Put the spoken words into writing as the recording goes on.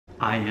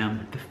I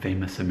am the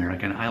famous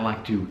American. I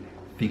like to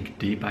think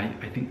deep. I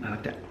think I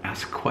like to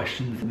ask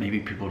questions that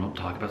maybe people don't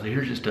talk about. So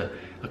here's just a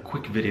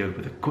quick video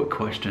with a quick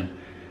question.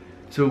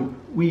 So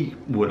we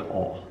would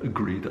all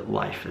agree that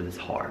life is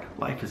hard.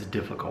 Life is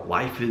difficult.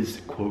 Life is,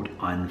 quote,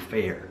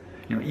 unfair.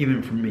 You know,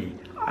 even for me,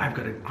 I've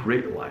got a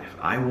great life.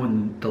 I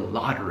won the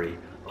lottery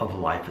of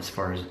life as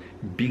far as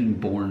being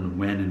born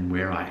when and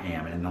where I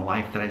am and the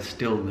life that I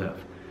still live.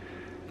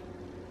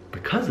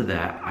 Because of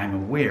that, I'm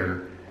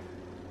aware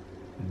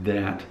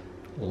that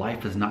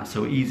life is not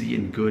so easy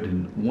and good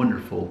and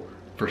wonderful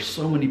for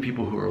so many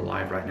people who are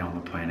alive right now on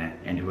the planet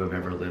and who have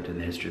ever lived in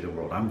the history of the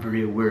world. I'm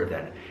very aware of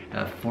that,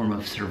 a form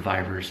of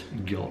survivor's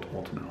guilt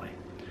ultimately.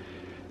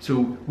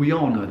 So we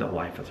all know that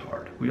life is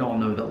hard. We all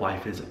know that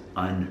life is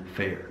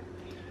unfair.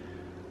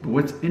 But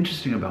what's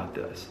interesting about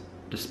this,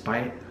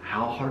 despite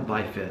how hard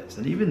life is,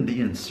 and even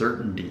the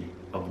uncertainty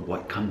of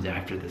what comes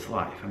after this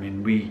life, I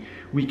mean,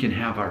 we can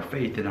have our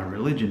faith in our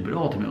religion, but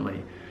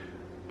ultimately,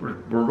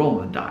 we're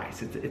rolling the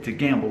dice. It's a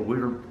gamble.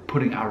 We're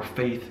putting our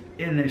faith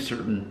in a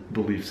certain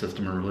belief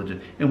system or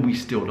religion, and we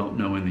still don't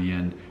know in the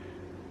end.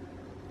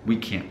 We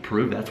can't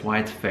prove. That's why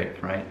it's faith,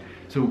 right?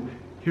 So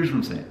here's what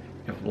I'm saying.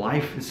 If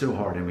life is so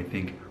hard and we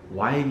think,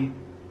 why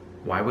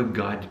would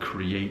God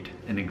create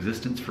an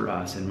existence for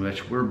us in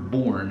which we're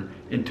born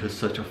into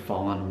such a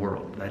fallen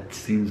world? That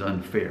seems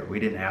unfair. We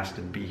didn't ask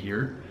to be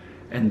here,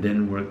 and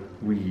then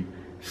we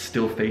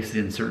still face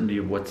the uncertainty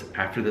of what's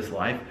after this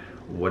life.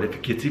 What if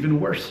it gets even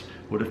worse?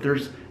 What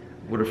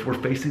if we're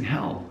facing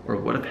hell? Or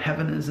what if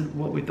heaven isn't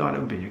what we thought it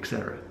would be,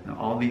 etc. Now,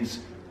 all these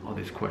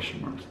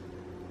question marks.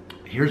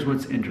 Here's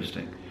what's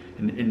interesting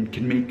and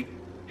can make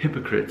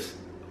hypocrites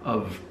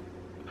of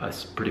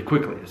us pretty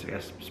quickly, I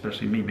guess,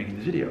 especially me making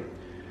this video.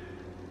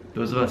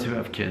 Those of us who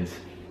have kids.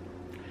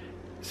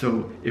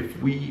 So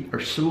if we are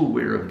so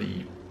aware of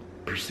the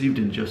perceived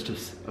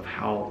injustice of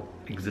how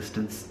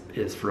existence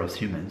is for us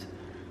humans,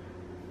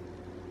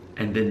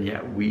 and then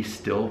yet we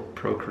still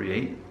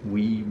procreate,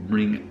 we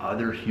bring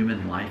other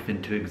human life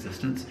into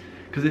existence.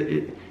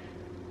 Because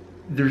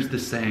there's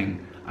this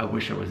saying, I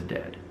wish I was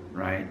dead,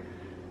 right?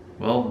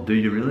 Well, do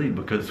you really?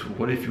 Because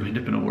what if you end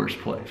up in a worse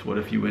place? What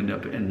if you end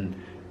up in,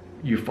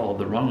 you followed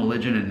the wrong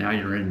religion and now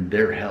you're in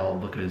their hell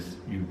because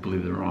you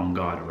believe the wrong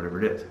God or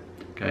whatever it is,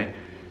 okay?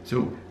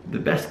 So the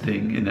best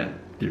thing in that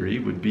theory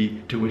would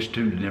be to wish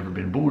to have never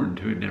been born,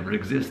 to never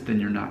exist. Then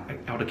you're not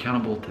held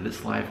accountable to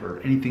this life or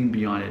anything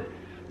beyond it,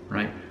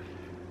 right?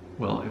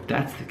 Well, if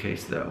that's the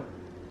case though,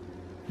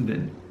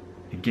 then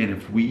again,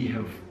 if we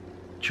have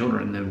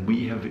children, then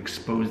we have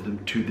exposed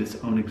them to this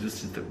own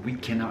existence that we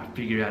cannot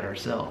figure out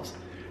ourselves.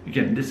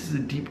 Again, this is a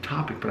deep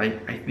topic, but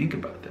I think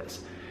about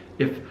this.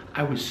 If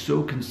I was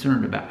so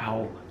concerned about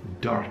how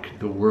dark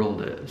the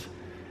world is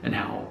and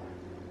how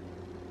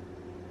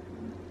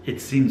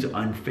it seems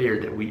unfair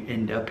that we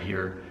end up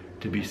here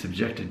to be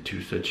subjected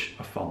to such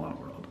a fallen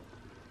world,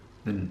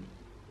 then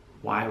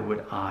why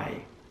would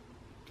I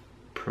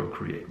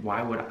procreate?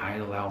 Why would I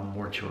allow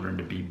more children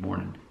to be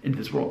born into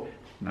this world?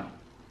 Now,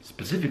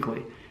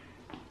 specifically,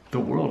 the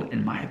world,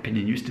 in my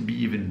opinion, used to be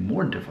even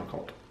more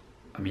difficult.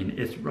 I mean,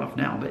 it's rough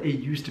now, but it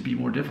used to be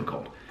more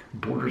difficult.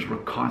 Borders were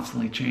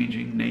constantly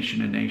changing, nation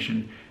to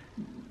nation.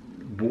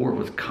 War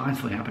was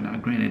constantly happening. Now,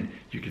 granted,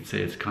 you could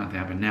say it's constantly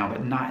happening now,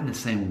 but not in the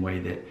same way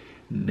that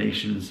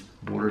nations'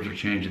 borders are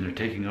changing, they're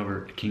taking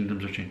over,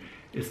 kingdoms are changing.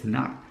 It's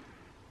not.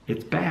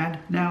 It's bad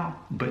now,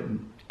 but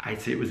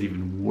I'd say it was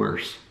even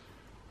worse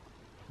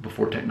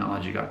before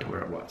technology got to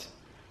where it was.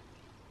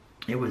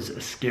 It was a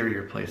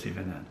scarier place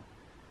even then.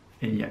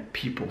 And yet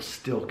people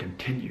still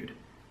continued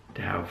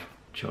to have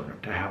children,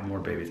 to have more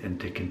babies, and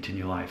to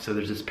continue life. So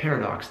there's this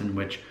paradox in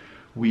which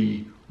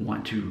we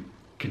want to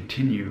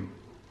continue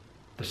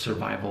the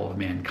survival of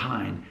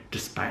mankind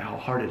despite how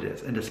hard it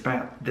is, and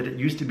despite that it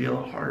used to be a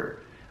lot harder.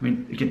 I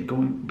mean, again,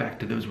 going back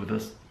to those with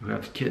us who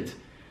have kids,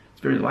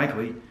 it's very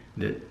likely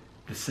that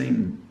the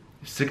same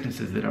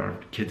sicknesses that our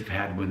kids have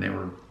had when they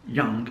were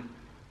young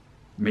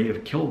may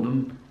have killed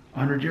them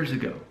 100 years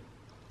ago.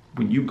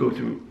 When you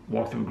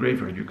walk through a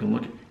graveyard, you can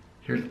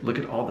look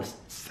at all the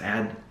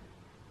sad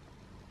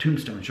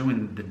tombstones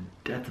showing the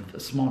death of the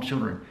small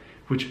children,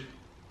 which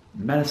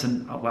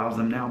medicine allows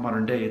them now,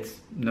 modern day,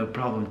 it's no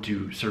problem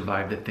to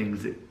survive the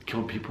things that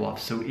killed people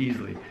off so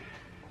easily.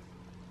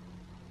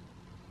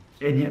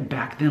 And yet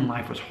back then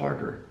life was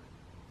harder.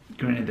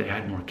 Granted, they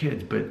had more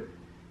kids, but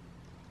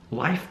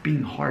life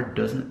being hard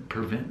doesn't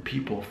prevent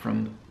people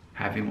from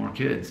having more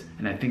kids.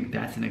 And I think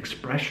that's an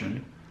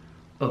expression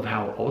of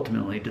how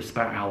ultimately,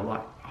 despite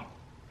how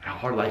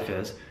hard life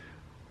is,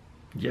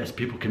 yes,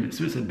 people commit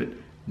suicide, but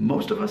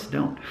most of us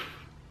don't.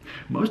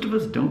 Most of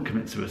us don't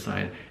commit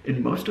suicide,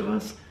 and most of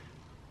us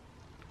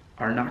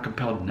are not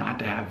compelled not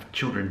to have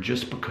children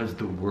just because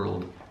the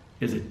world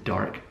is a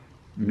dark,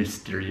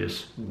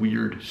 mysterious,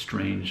 weird,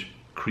 strange,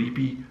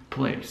 creepy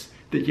place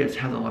that, yes,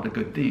 has a lot of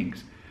good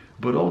things,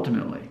 but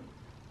ultimately,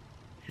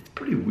 it's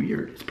pretty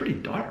weird, it's pretty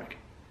dark.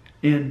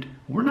 And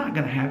we're not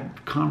going to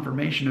have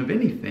confirmation of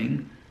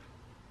anything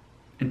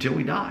until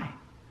we die.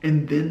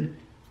 And then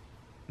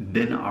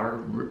then our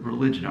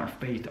religion, our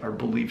faith, our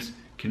beliefs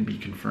can be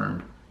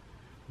confirmed.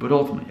 But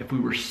ultimately, if we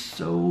were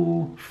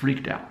so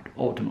freaked out,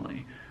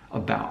 ultimately,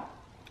 about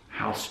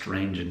how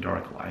strange and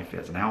dark life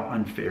is and how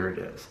unfair it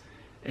is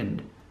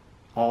and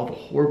all the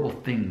horrible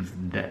things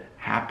that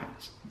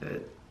happens,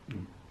 that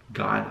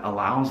God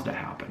allows to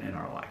happen in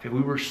our life, if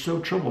we were so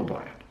troubled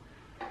by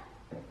it,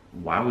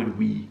 why would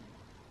we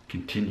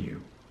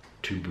continue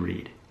to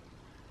breed?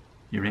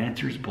 Your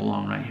answers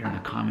belong right here in the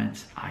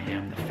comments. I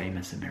am the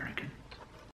famous American.